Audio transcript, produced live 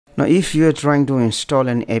Now if you are trying to install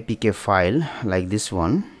an APK file like this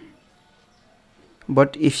one,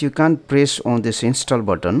 but if you can't press on this install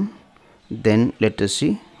button, then let us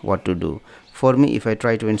see what to do. For me, if I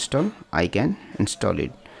try to install, I can install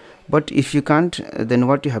it. But if you can't, then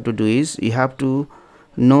what you have to do is you have to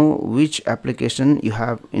know which application you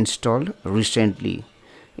have installed recently.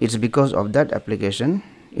 It's because of that application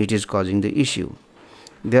it is causing the issue.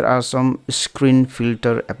 There are some screen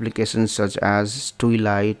filter applications such as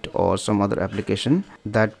Twilight or some other application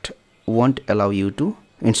that won't allow you to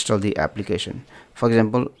install the application. For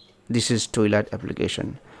example, this is Twilight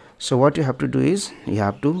application. So what you have to do is you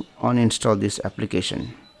have to uninstall this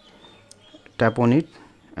application. Tap on it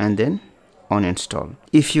and then uninstall.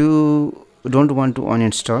 If you don't want to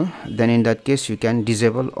uninstall, then in that case you can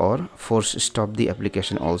disable or force stop the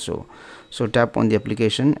application also. So tap on the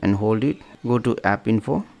application and hold it, go to app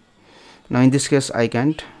info. Now in this case I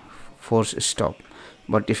can't force stop,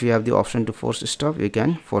 but if you have the option to force stop, you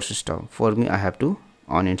can force stop. For me, I have to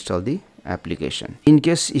uninstall the application. In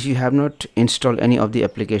case if you have not installed any of the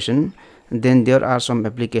application, then there are some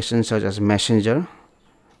applications such as Messenger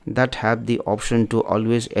that have the option to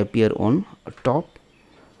always appear on top,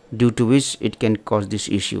 due to which it can cause this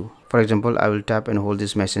issue. For example, I will tap and hold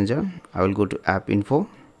this Messenger. I will go to app info,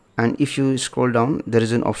 and if you scroll down, there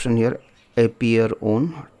is an option here, appear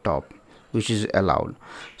on top, which is allowed.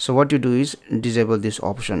 So what you do is disable this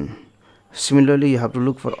option. Similarly, you have to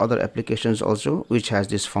look for other applications also which has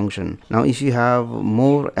this function. Now if you have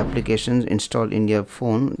more applications installed in your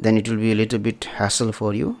phone, then it will be a little bit hassle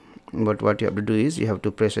for you. But what you have to do is you have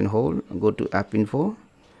to press and hold, go to app info,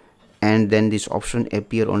 and then this option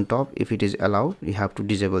appear on top. If it is allowed, you have to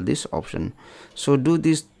disable this option. So do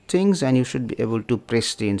these things and you should be able to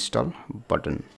press the install button.